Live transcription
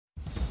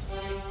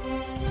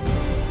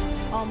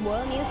On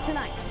World News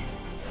Tonight,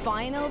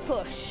 final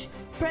push.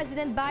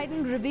 President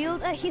Biden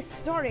revealed a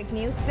historic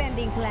new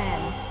spending plan.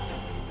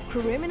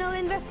 Criminal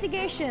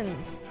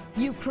investigations.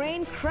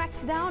 Ukraine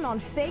cracks down on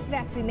fake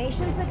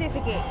vaccination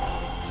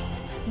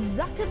certificates.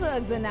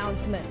 Zuckerberg's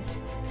announcement.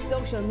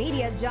 Social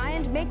media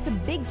giant makes a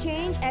big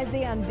change as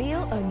they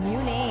unveil a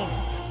new name.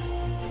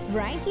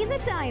 Frankie the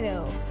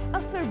Dino,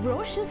 a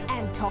ferocious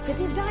and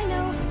talkative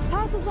dino,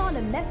 passes on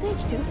a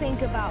message to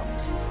think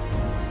about.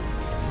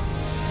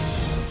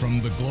 From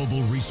the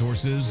global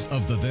resources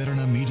of the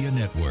Derana Media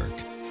Network,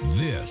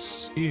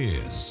 this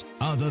is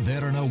the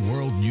Derana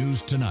World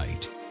News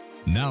Tonight.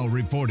 Now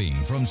reporting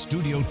from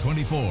Studio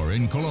 24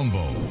 in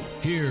Colombo,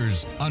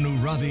 here's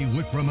Anuradhi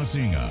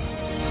Wickramasinghe.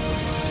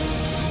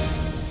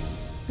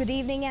 Good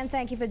evening and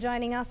thank you for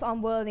joining us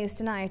on World News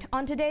Tonight.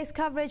 On today's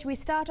coverage, we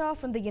start off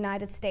from the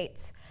United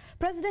States.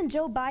 President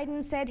Joe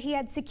Biden said he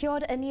had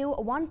secured a new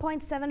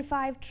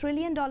 $1.75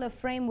 trillion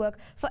framework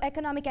for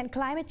economic and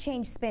climate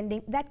change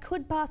spending that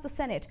could pass the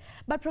Senate.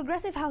 But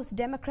progressive House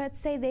Democrats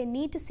say they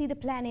need to see the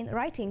plan in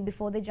writing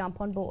before they jump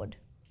on board.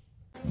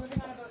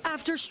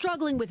 After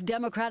struggling with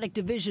Democratic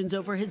divisions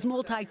over his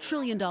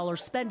multi-trillion-dollar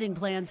spending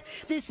plans,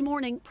 this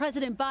morning,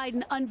 President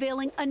Biden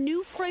unveiling a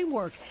new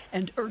framework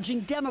and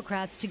urging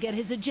Democrats to get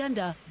his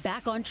agenda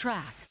back on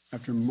track.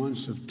 After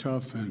months of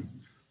tough and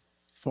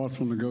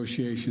thoughtful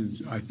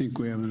negotiations, I think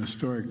we have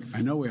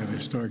I know we have a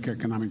historic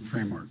economic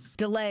framework.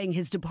 Delaying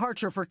his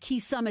departure for key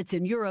summits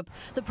in Europe,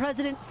 the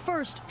president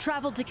first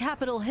traveled to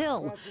Capitol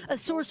Hill. A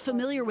source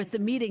familiar with the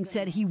meeting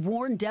said he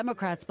warned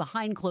Democrats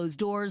behind closed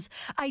doors,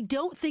 "I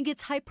don't think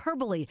it's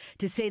hyperbole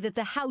to say that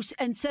the House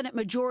and Senate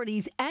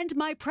majorities and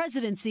my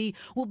presidency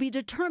will be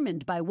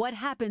determined by what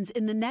happens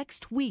in the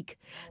next week."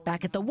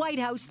 Back at the White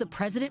House, the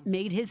president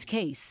made his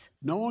case.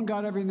 No one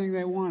got everything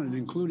they wanted,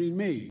 including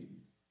me.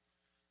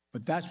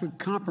 But that's what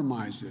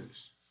compromise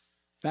is.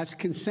 That's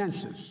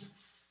consensus.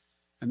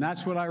 And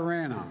that's what I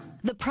ran on.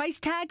 The price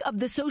tag of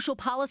the social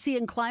policy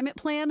and climate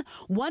plan,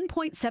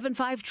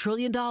 $1.75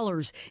 trillion.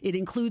 It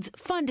includes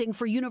funding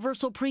for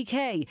universal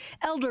pre-K,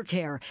 elder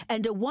care,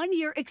 and a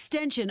one-year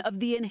extension of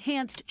the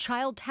enhanced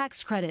child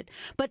tax credit.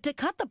 But to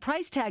cut the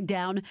price tag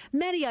down,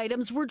 many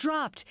items were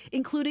dropped,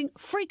 including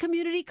free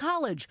community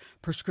college,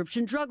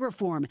 prescription drug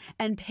reform,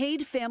 and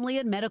paid family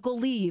and medical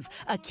leave,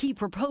 a key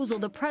proposal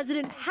the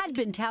president had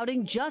been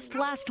touting just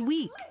last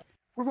week.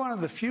 We're one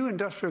of the few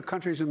industrial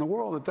countries in the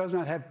world that does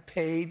not have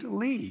paid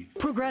leave.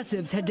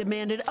 Progressives had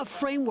demanded a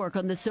framework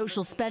on the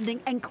social spending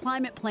and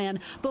climate plan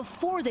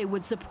before they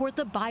would support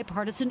the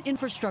bipartisan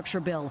infrastructure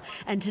bill.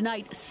 And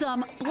tonight,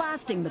 some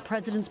blasting the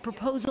president's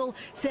proposal,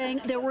 saying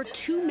there were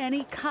too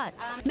many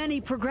cuts. Many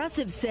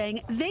progressives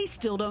saying they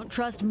still don't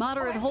trust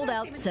moderate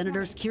holdouts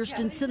Senators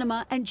Kyrsten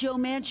Sinema and Joe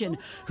Manchin,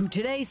 who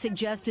today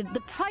suggested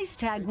the price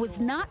tag was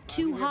not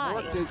too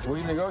high.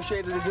 We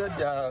negotiated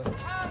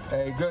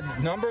a good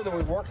number that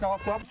we've worked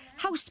off.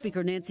 House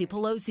Speaker Nancy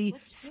Pelosi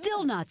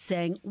still not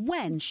saying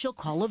when she'll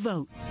call a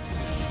vote.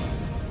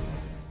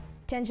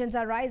 Tensions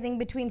are rising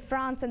between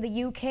France and the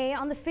UK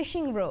on the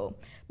fishing row.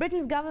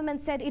 Britain's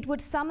government said it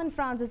would summon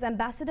France's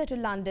ambassador to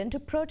London to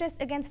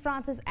protest against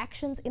France's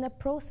actions in a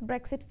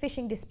post-Brexit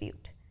fishing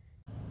dispute.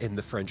 In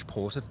the French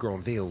port of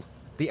Granville,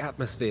 the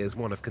atmosphere is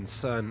one of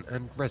concern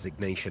and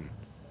resignation.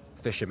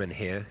 Fishermen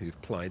here who've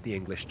plied the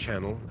English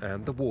Channel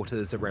and the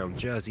waters around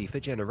Jersey for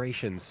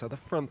generations are the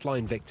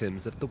frontline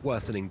victims of the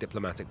worsening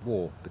diplomatic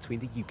war between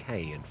the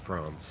UK and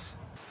France.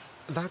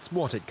 That's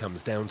what it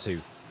comes down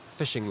to,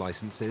 fishing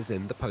licenses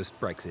in the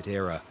post-Brexit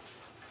era.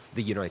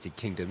 The United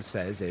Kingdom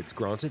says it's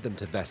granted them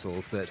to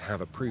vessels that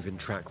have a proven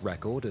track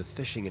record of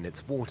fishing in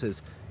its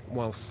waters,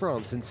 while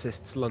France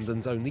insists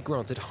London's only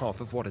granted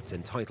half of what it's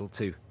entitled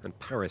to, and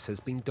Paris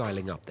has been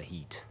dialing up the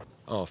heat.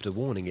 After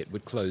warning it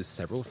would close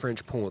several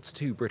French ports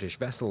to British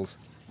vessels,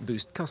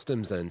 boost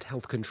customs and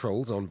health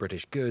controls on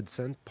British goods,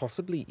 and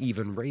possibly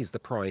even raise the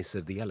price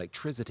of the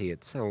electricity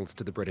it sells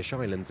to the British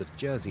islands of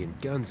Jersey and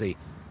Guernsey,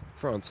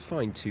 France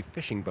fined 2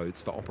 fishing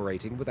boats for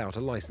operating without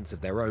a license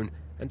of their own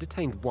and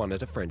detained one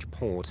at a French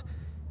port.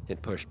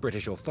 It pushed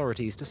British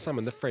authorities to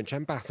summon the French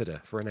ambassador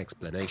for an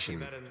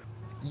explanation.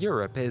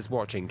 Europe is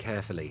watching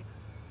carefully.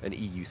 An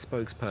EU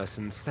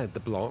spokesperson said the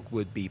bloc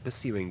would be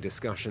pursuing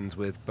discussions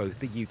with both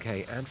the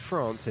UK and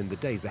France in the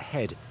days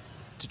ahead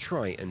to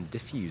try and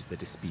defuse the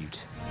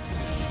dispute.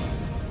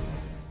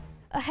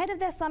 Ahead of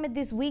their summit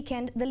this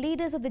weekend, the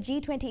leaders of the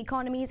G20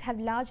 economies have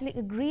largely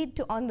agreed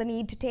on the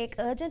need to take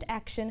urgent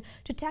action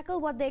to tackle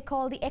what they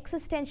call the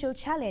existential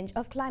challenge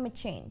of climate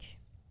change.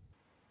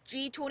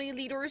 G20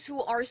 leaders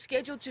who are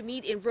scheduled to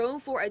meet in Rome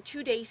for a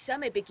 2-day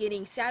summit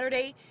beginning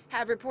Saturday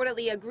have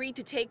reportedly agreed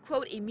to take,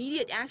 quote,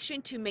 immediate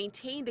action to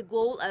maintain the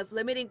goal of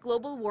limiting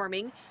global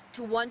warming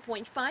to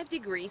 1.5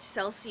 degrees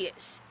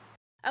Celsius.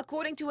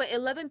 According to an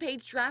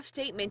 11-page draft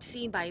statement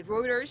seen by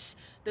Reuters,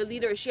 the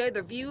leaders shared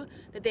the view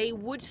that they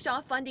would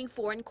stop funding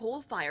foreign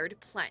coal-fired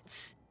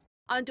plants.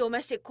 On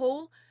domestic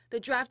coal, the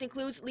draft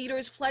includes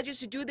leaders' pledges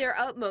to do their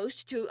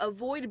utmost to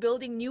avoid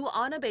building new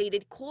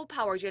unabated coal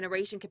power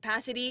generation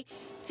capacity,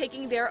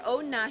 taking their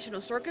own national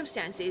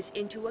circumstances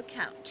into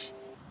account.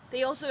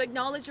 They also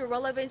acknowledge the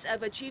relevance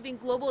of achieving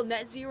global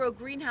net zero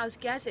greenhouse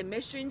gas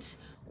emissions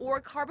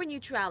or carbon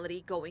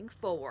neutrality going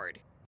forward.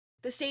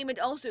 The statement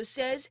also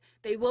says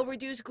they will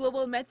reduce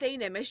global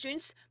methane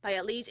emissions by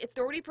at least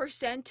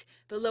 30%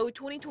 below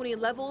 2020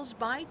 levels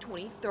by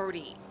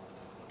 2030.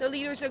 The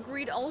leaders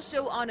agreed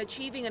also on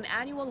achieving an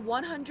annual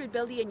 $100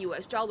 billion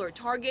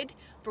target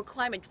for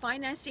climate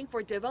financing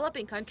for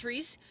developing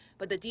countries,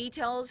 but the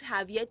details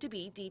have yet to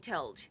be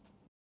detailed.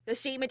 The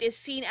statement is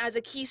seen as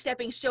a key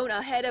stepping stone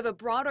ahead of a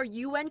broader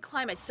UN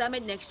climate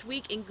summit next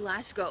week in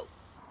Glasgow.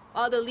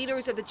 While the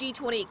leaders of the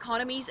G20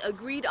 economies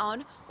agreed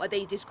on what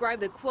they describe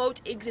the, quote,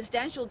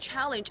 existential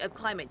challenge of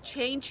climate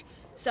change,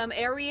 some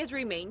areas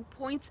remain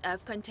points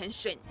of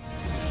contention.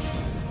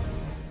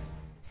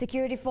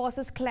 Security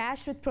forces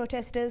clashed with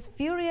protesters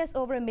furious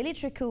over a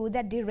military coup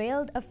that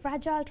derailed a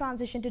fragile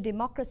transition to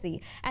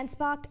democracy and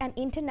sparked an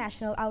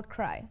international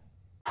outcry.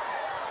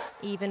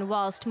 Even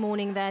whilst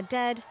mourning their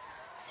dead,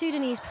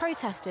 Sudanese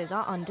protesters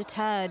are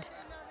undeterred.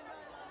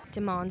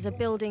 Demands are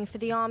building for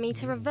the army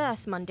to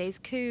reverse Monday's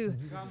coup,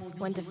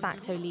 when de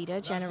facto leader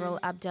General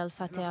Abdel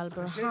Fattah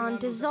al-Burhan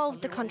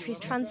dissolved the country's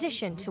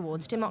transition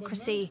towards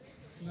democracy,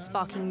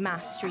 sparking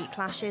mass street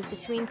clashes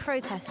between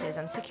protesters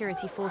and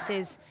security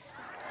forces.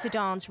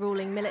 Sudan's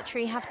ruling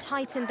military have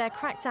tightened their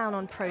crackdown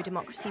on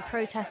pro-democracy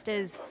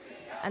protesters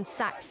and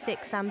sacked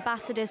 6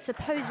 ambassadors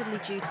supposedly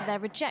due to their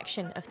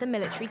rejection of the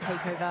military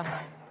takeover.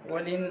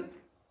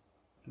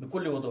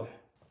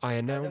 I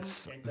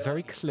announce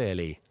very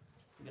clearly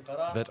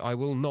that I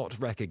will not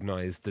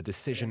recognize the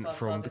decision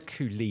from the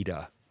coup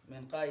leader,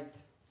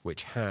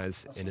 which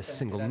has, in a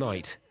single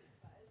night,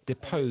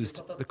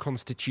 deposed the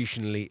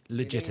constitutionally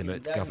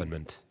legitimate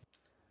government.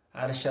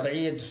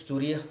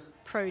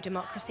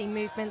 Pro-democracy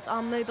movements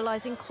are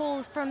mobilizing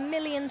calls for a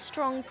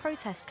million-strong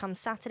protest come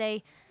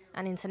Saturday,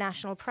 and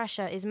international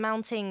pressure is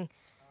mounting.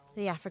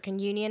 The African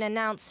Union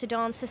announced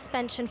Sudan's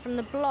suspension from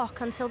the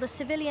bloc until the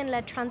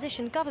civilian-led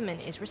transition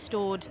government is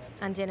restored.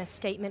 And in a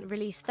statement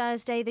released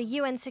Thursday, the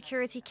UN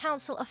Security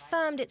Council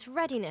affirmed its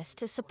readiness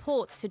to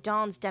support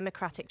Sudan's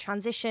democratic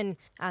transition,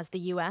 as the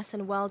US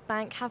and World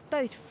Bank have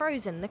both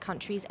frozen the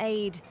country's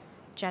aid.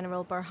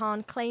 General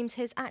Burhan claims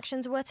his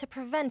actions were to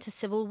prevent a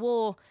civil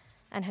war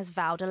and has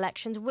vowed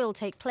elections will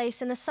take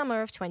place in the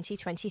summer of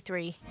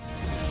 2023.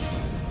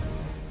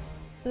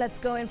 Let's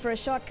go in for a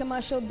short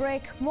commercial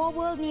break. More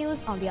world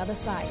news on the other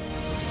side.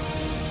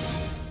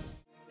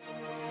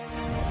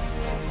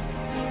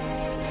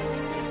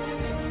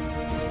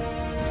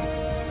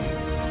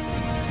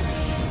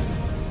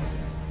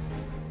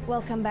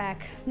 Welcome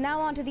back.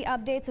 Now on to the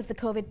updates of the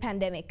COVID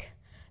pandemic.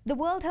 The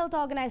World Health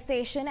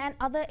Organization and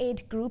other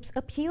aid groups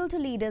appeal to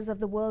leaders of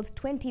the world's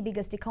 20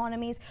 biggest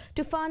economies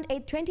to fund a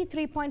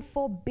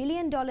 $23.4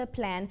 billion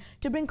plan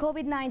to bring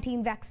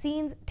COVID-19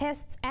 vaccines,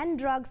 tests and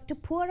drugs to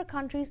poorer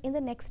countries in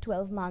the next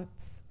 12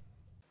 months.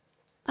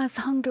 As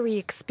Hungary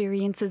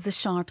experiences a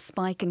sharp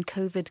spike in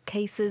COVID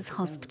cases,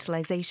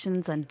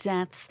 hospitalizations and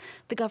deaths,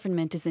 the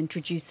government is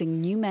introducing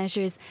new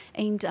measures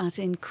aimed at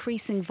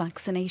increasing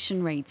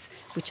vaccination rates,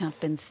 which have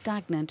been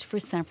stagnant for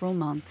several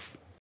months.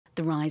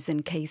 The rise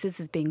in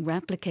cases is being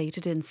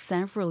replicated in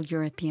several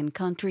European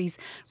countries,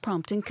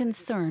 prompting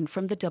concern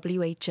from the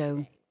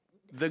WHO.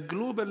 The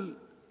global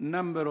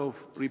number of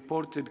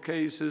reported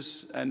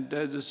cases and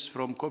deaths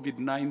from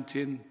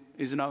COVID-19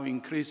 is now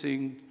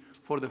increasing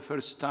for the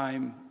first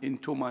time in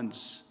 2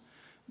 months,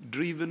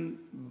 driven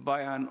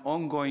by an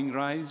ongoing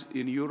rise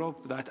in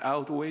Europe that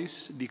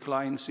outweighs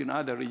declines in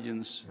other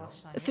regions.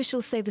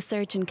 Officials say the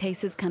surge in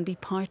cases can be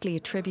partly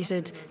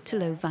attributed to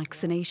low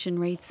vaccination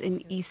rates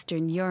in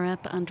Eastern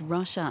Europe and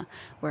Russia,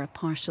 where a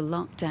partial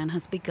lockdown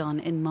has begun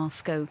in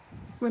Moscow.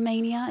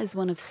 Romania is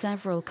one of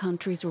several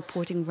countries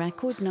reporting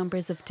record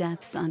numbers of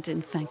deaths and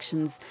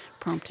infections,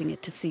 prompting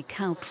it to seek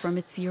help from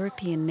its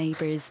European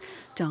neighbours.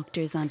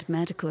 Doctors and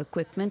medical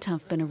equipment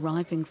have been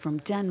arriving from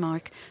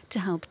Denmark to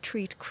help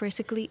treat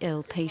critically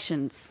ill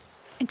patients.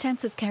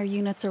 Intensive care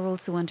units are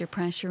also under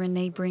pressure in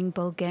neighbouring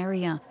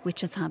Bulgaria,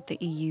 which has had the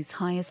EU's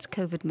highest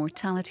COVID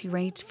mortality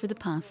rate for the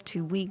past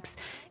 2 weeks.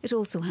 It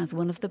also has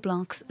one of the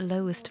bloc's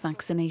lowest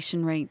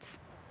vaccination rates.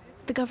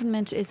 The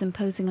government is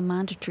imposing a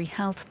mandatory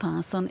health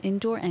pass on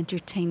indoor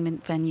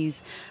entertainment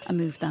venues, a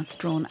move that's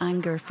drawn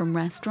anger from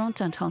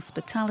restaurant and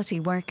hospitality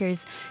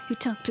workers who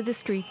took to the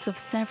streets of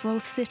several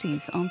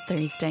cities on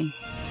Thursday.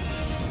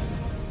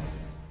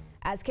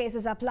 As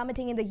cases are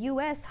plummeting in the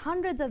US,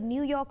 hundreds of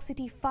New York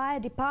City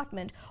Fire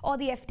Department, or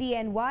the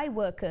FDNY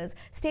workers,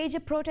 staged a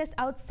protest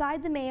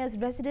outside the mayor's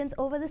residence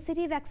over the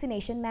city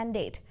vaccination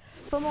mandate.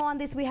 For more on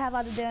this, we have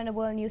our Derana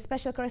World News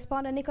special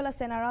correspondent Nicola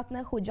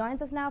Senaratne, who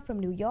joins us now from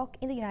New York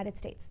in the United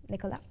States.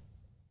 Nicola.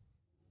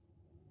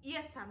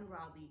 Yes,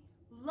 Anuradhi.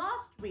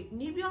 Last week,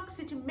 New York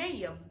City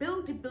Mayor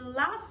Bill de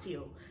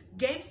Blasio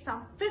gave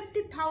some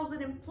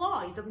 50,000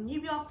 employees of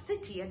New York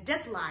City a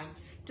deadline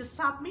to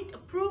submit a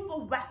proof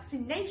of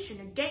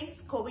vaccination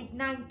against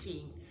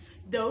COVID-19.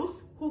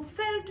 Those who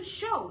fail to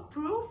show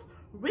proof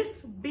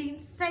risk being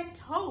sent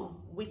home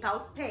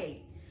without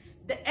pay.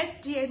 The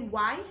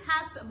FDNY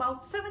has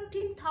about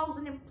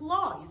 17,000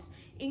 employees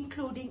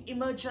including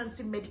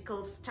emergency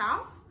medical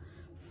staff,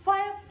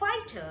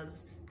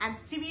 firefighters, and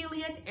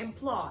civilian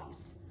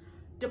employees.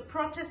 The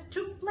protest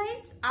took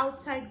place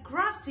outside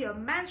Gracia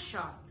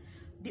Mansion,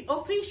 the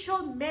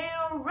official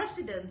mayor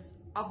residence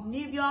of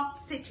New York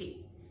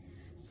City.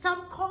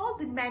 Some call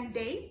the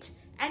mandate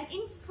an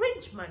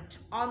infringement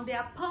on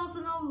their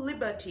personal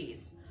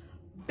liberties.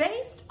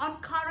 Based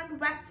on current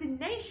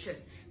vaccination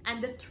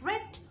and the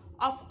threat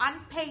of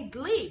unpaid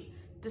leave,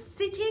 the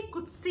city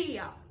could see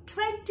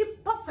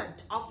 20%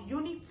 of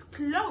units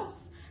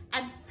close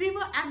and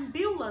fewer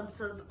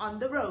ambulances on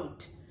the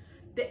road.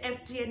 The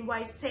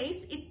FDNY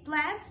says it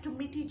plans to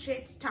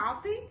mitigate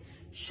staffing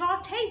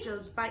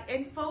shortages by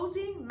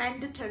enforcing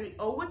mandatory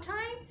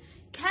overtime,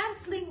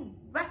 cancelling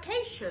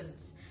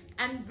vacations,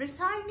 and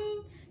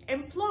resigning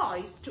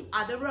employees to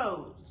other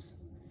roles.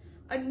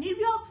 A New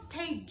York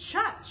State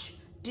judge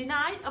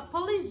denied a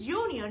police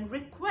union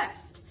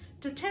request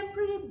to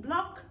temporarily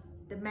block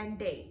the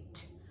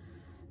mandate.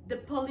 The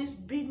Police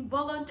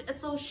Benevolent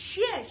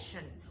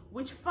Association,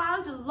 which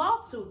filed a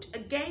lawsuit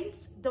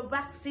against the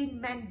vaccine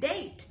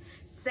mandate,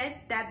 said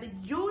that the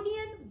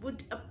union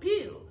would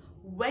appeal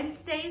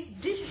Wednesday's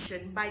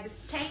decision by the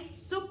state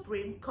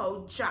Supreme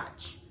Court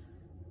judge.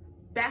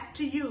 Back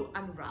to you,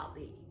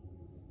 Anuradhi.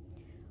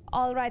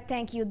 All right,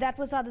 thank you. That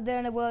was our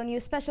Derana World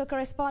News special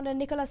correspondent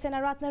Nicola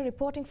Senaratne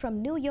reporting from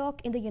New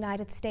York in the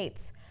United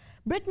States.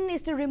 Britain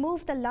is to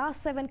remove the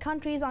last 7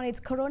 countries on its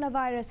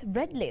coronavirus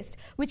red list,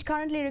 which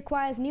currently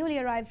requires newly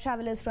arrived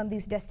travellers from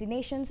these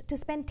destinations to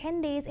spend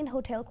 10 days in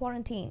hotel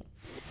quarantine.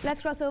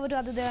 Let's cross over to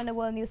other Derana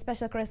World News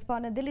special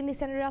correspondent Dilini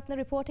Senaratne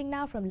reporting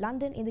now from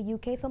London in the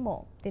UK for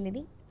more.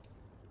 Dilini?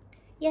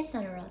 Yes,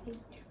 Anuradhi.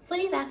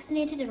 Fully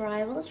vaccinated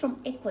arrivals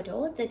from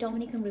Ecuador, the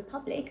Dominican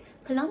Republic,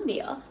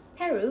 Colombia,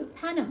 Peru,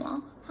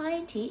 Panama,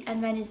 Haiti and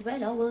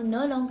Venezuela will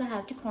no longer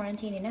have to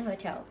quarantine in a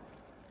hotel.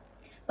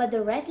 But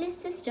the red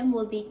list system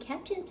will be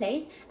kept in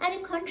place and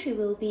a country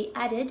will be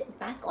added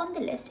back on the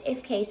list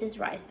if cases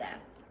rise there.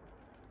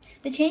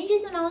 The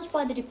changes announced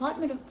by the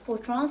Department for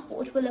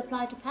Transport will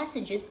apply to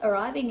passengers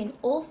arriving in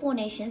all 4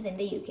 nations in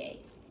the UK.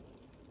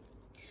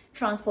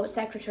 Transport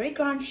Secretary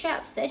Grant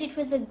Shapps said it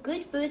was a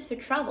good boost for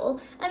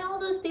travel and all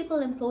those people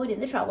employed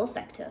in the travel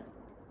sector.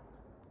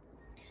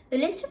 The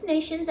list of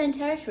nations and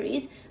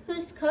territories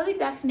whose COVID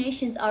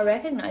vaccinations are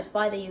recognised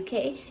by the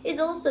UK is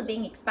also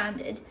being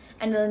expanded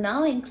and will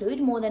now include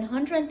more than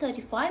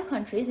 135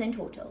 countries in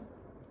total.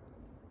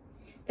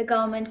 The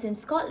governments in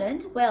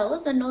Scotland,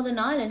 Wales and Northern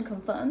Ireland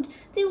confirmed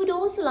they would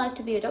also like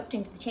to be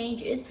adopting to the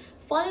changes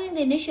following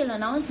the initial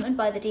announcement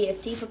by the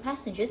DfT for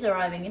passengers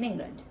arriving in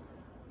England.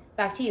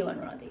 Back to you,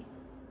 Anuradhi.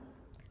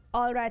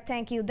 All right,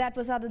 thank you. That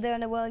was other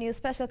Derana World News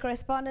special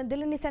correspondent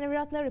Dilini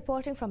Senaratne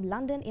reporting from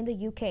London in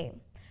the UK.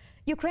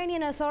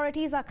 Ukrainian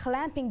authorities are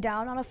clamping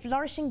down on a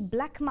flourishing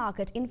black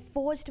market in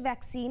forged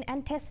vaccine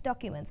and test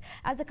documents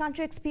as the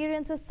country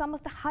experiences some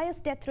of the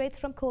highest death rates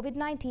from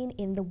COVID-19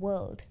 in the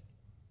world.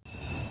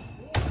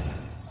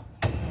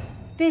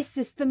 This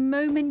is the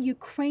moment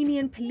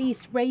Ukrainian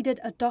police raided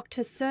a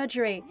doctor's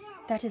surgery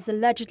that is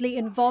allegedly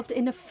involved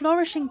in a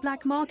flourishing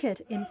black market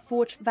in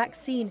forged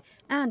vaccine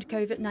and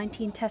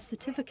COVID-19 test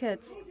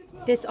certificates.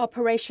 This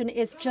operation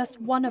is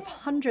just one of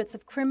hundreds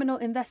of criminal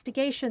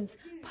investigations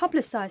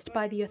publicized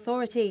by the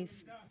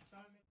authorities.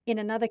 In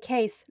another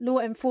case, law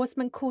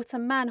enforcement caught a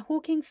man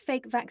hawking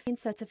fake vaccine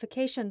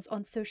certifications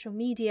on social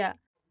media.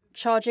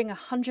 Charging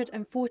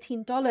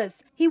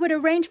 $114, he would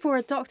arrange for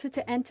a doctor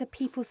to enter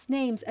people's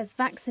names as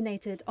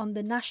vaccinated on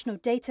the national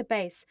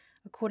database,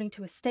 according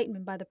to a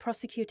statement by the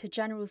Prosecutor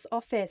General's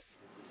office.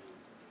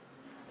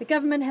 The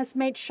government has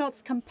made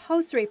shots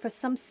compulsory for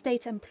some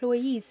state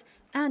employees,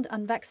 and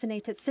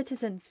unvaccinated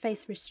citizens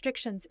face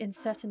restrictions in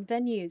certain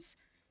venues.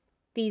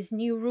 These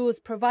new rules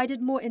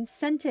provided more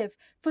incentive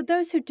for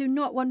those who do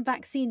not want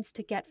vaccines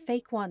to get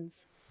fake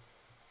ones.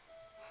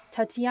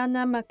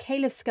 Tatiana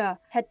Mikhailivska,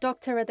 head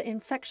doctor at the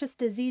Infectious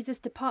Diseases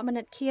Department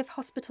at Kiev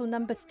Hospital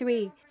No.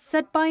 3,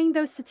 said buying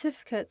those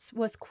certificates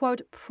was,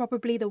 quote,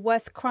 probably the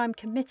worst crime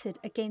committed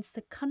against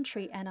the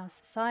country and our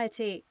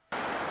society.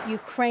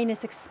 Ukraine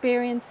is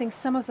experiencing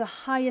some of the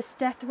highest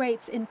death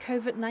rates in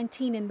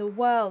COVID-19 in the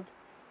world.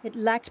 It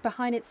lagged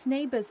behind its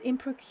neighbors in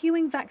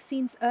procuring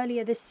vaccines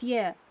earlier this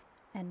year,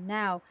 and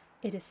now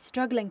it is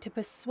struggling to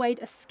persuade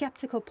a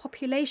skeptical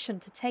population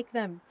to take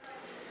them.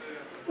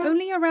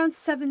 Only around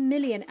 7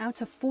 million out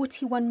of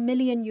 41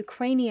 million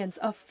Ukrainians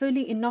are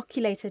fully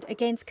inoculated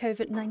against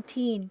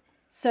COVID-19.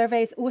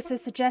 Surveys also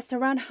suggest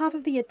around half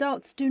of the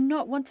adults do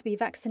not want to be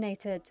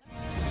vaccinated.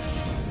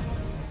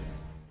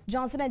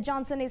 Johnson &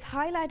 Johnson is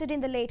highlighted in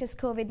the latest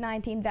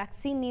COVID-19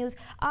 vaccine news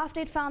after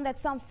it found that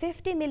some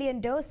 50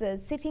 million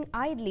doses sitting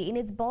idly in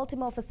its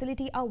Baltimore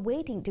facility are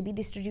waiting to be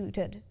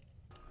distributed.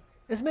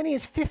 As many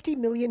as 50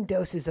 million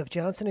doses of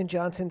Johnson &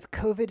 Johnson's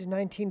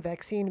COVID-19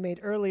 vaccine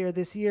made earlier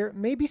this year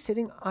may be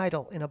sitting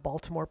idle in a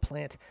Baltimore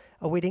plant,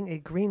 awaiting a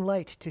green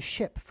light to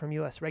ship from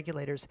U.S.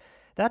 regulators.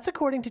 That's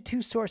according to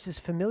 2 sources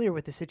familiar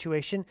with the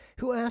situation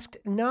who asked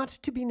not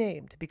to be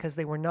named because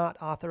they were not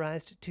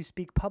authorized to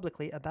speak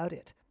publicly about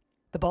it.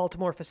 The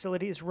Baltimore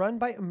facility is run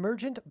by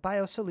Emergent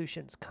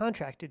Biosolutions,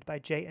 contracted by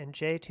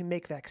J&J to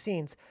make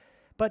vaccines.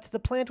 But the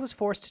plant was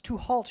forced to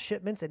halt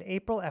shipments in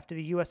April after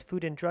the U.S.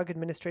 Food and Drug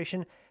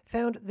Administration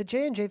found the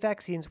J&J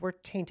vaccines were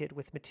tainted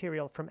with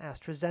material from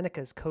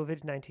AstraZeneca's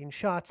COVID-19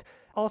 shots,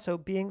 also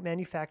being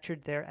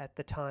manufactured there at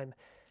the time.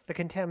 The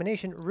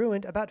contamination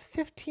ruined about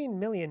 15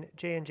 million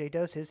J&J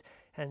doses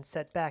and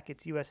set back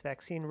its U.S.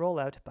 vaccine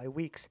rollout by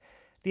weeks.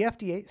 The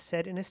FDA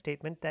said in a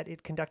statement that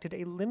it conducted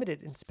a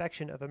limited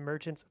inspection of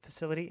Emergent's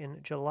facility in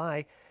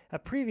July. A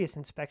previous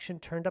inspection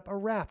turned up a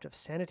raft of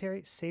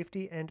sanitary,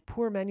 safety, and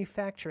poor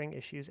manufacturing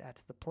issues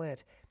at the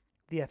plant.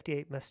 The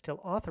FDA must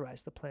still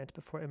authorize the plant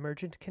before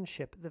Emergent can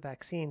ship the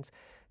vaccines.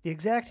 The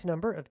exact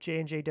number of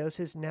J&J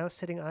doses now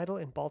sitting idle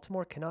in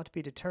Baltimore cannot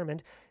be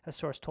determined. A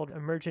source told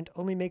Emergent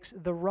only makes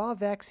the raw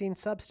vaccine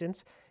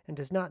substance and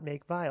does not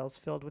make vials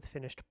filled with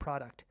finished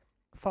product.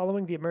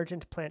 Following the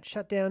Emergent plant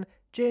shutdown,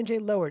 J&J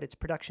lowered its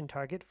production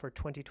target for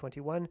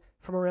 2021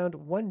 from around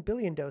 1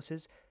 billion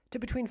doses to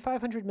between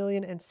 500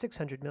 million and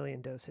 600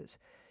 million doses.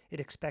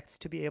 It expects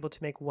to be able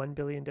to make 1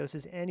 billion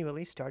doses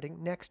annually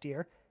starting next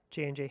year.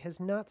 J&J has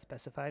not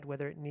specified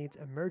whether it needs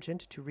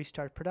Emergent to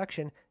restart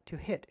production to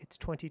hit its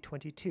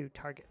 2022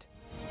 target.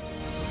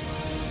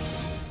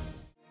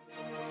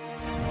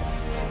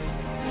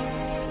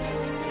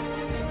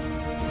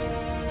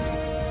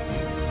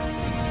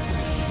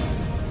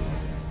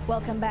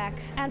 Welcome back.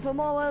 And for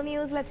more world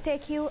news, let's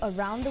take you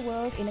around the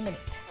world in a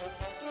minute.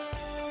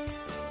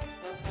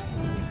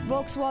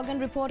 Volkswagen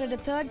reported a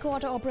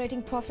third-quarter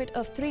operating profit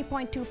of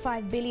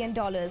 $3.25 billion,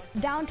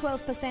 down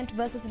 12%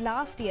 versus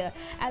last year,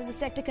 as the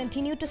sector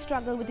continued to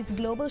struggle with its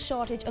global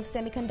shortage of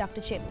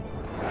semiconductor chips.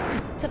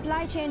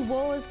 Supply chain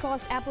woes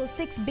cost Apple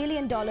 $6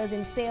 billion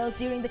in sales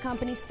during the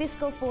company's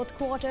fiscal fourth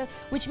quarter,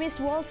 which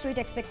missed Wall Street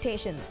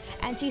expectations,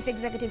 and Chief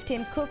Executive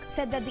Tim Cook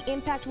said that the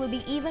impact will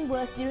be even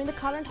worse during the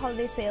current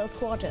holiday sales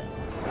quarter.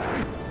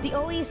 The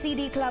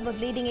OECD Club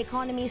of Leading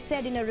Economies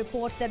said in a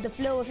report that the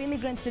flow of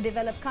immigrants to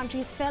developed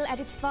countries fell at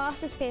its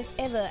fastest pace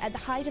ever at the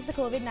height of the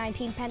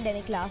COVID-19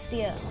 pandemic last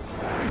year.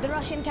 The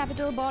Russian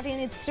capital brought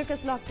in its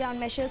strictest lockdown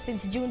measures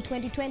since June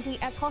 2020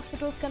 as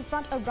hospitals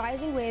confront a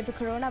rising wave of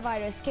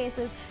coronavirus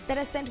cases that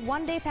has sent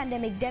one-day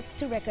pandemic deaths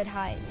to record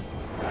highs.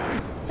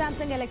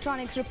 Samsung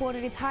Electronics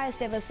reported its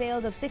highest ever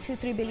sales of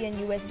 $63 billion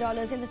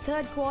in the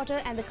third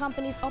quarter, and the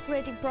company's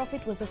operating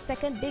profit was the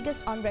second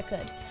biggest on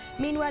record.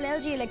 Meanwhile,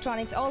 LG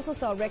Electronics also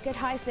saw record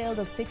high sales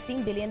of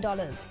 $16 billion.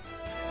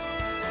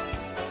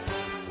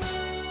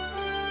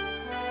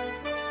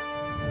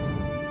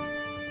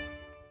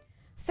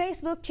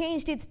 Facebook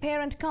changed its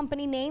parent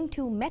company name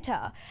to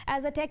Meta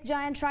as the tech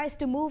giant tries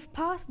to move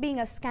past being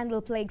a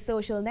scandal-plagued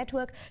social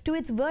network to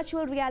its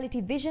virtual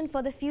reality vision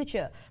for the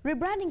future.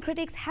 Rebranding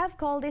critics have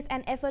called this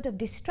an effort of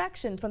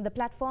distraction from the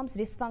platform's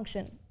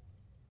dysfunction.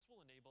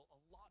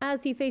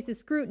 As he faces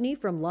scrutiny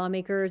from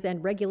lawmakers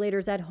and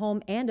regulators at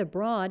home and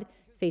abroad,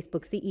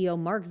 Facebook CEO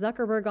Mark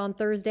Zuckerberg on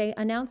Thursday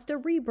announced a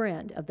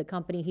rebrand of the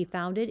company he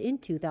founded in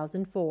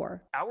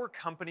 2004. Our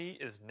company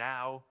is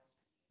now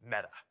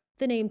Meta.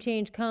 The name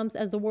change comes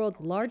as the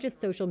world's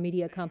largest social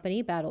media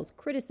company battles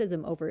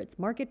criticism over its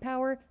market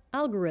power,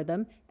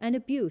 algorithm, and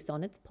abuse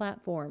on its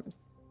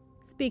platforms.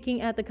 Speaking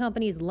at the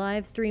company's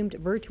live-streamed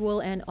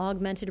virtual and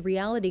augmented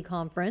reality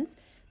conference,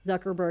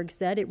 Zuckerberg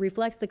said it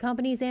reflects the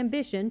company's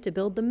ambition to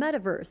build the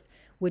metaverse,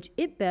 which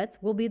it bets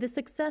will be the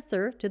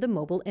successor to the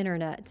mobile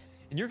internet.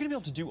 And you're going to be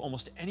able to do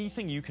almost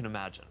anything you can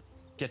imagine.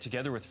 Get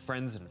together with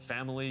friends and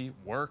family,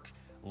 work,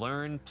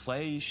 learn,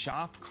 play,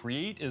 shop,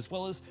 create, as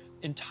well as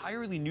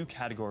entirely new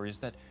categories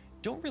that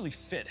don't really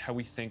fit how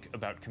we think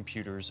about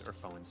computers or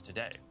phones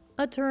today.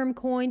 A term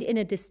coined in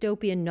a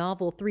dystopian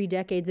novel 3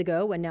 decades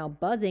ago and now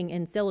buzzing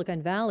in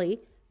Silicon Valley,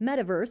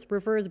 metaverse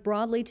refers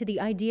broadly to the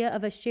idea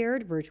of a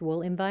shared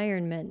virtual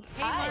environment.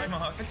 Hi.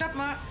 What's up,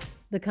 Ma?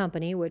 The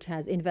company, which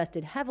has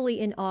invested heavily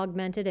in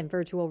augmented and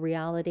virtual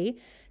reality,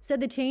 said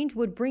the change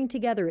would bring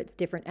together its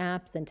different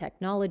apps and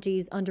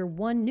technologies under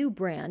one new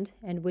brand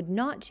and would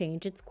not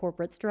change its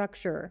corporate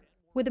structure.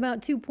 With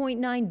about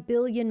 2.9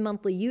 billion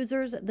monthly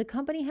users, the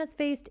company has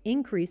faced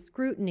increased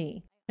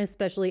scrutiny,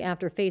 especially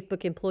after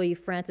Facebook employee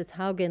Frances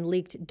Haugen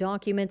leaked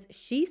documents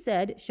she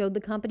said showed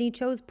the company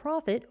chose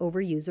profit over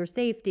user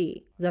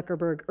safety.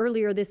 Zuckerberg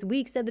earlier this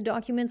week said the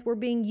documents were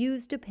being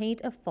used to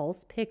paint a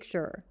false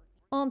picture.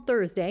 On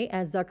Thursday,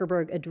 as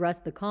Zuckerberg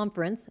addressed the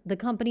conference, the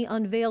company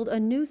unveiled a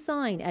new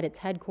sign at its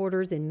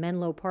headquarters in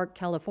Menlo Park,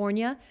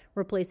 California,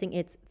 replacing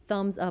its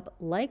thumbs-up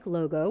like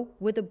logo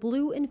with a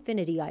blue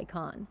infinity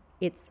icon.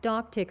 Its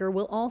stock ticker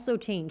will also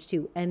change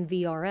to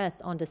MVRS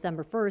on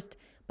December 1st,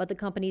 but the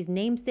company's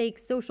namesake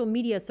social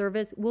media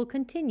service will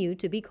continue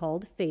to be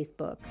called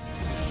Facebook.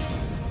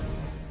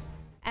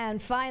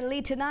 And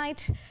finally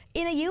tonight,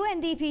 in a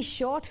UNDP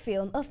short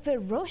film, a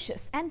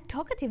ferocious and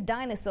talkative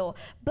dinosaur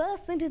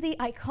bursts into the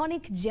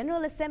iconic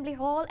General Assembly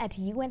Hall at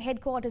UN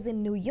headquarters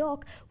in New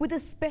York with a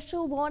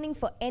special warning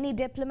for any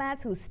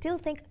diplomats who still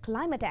think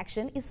climate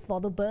action is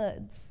for the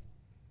birds.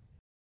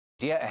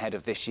 Ahead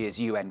of this year's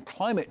UN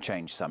Climate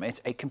Change Summit,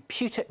 a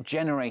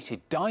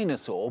computer-generated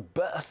dinosaur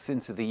bursts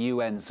into the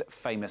UN's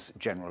famous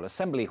General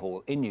Assembly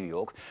Hall in New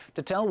York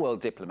to tell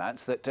world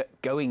diplomats that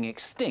going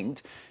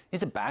extinct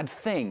is a bad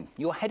thing.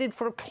 You're headed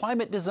for a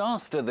climate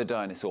disaster, the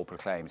dinosaur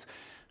proclaims.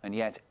 And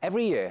yet,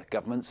 every year,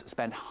 governments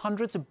spend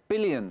hundreds of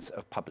billions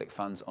of public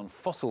funds on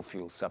fossil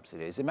fuel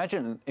subsidies.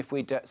 Imagine if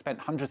we'd spent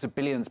hundreds of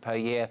billions per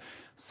year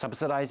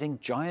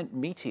subsidising giant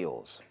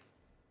meteors.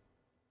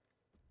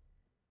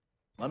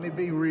 Let me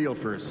be real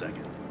for a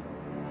second.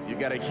 You've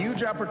got a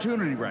huge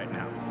opportunity right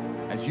now.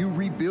 As you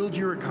rebuild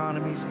your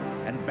economies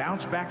and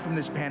bounce back from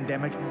this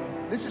pandemic,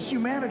 this is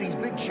humanity's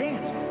big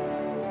chance.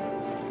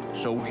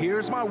 So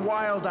here's my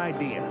wild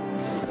idea.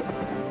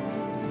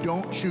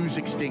 Don't choose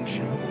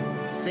extinction.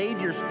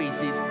 Save your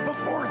species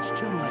before it's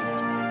too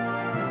late.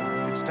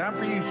 It's time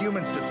for you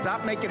humans to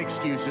stop making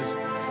excuses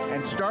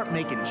and start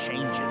making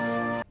changes.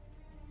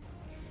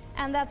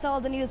 And that's all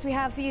the news we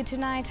have for you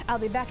tonight. I'll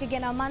be back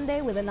again on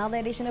Monday with another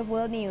edition of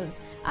World News.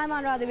 I'm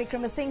Anuradha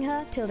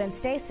Vikramasinghe. Till then,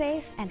 stay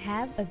safe and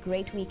have a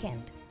great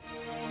weekend.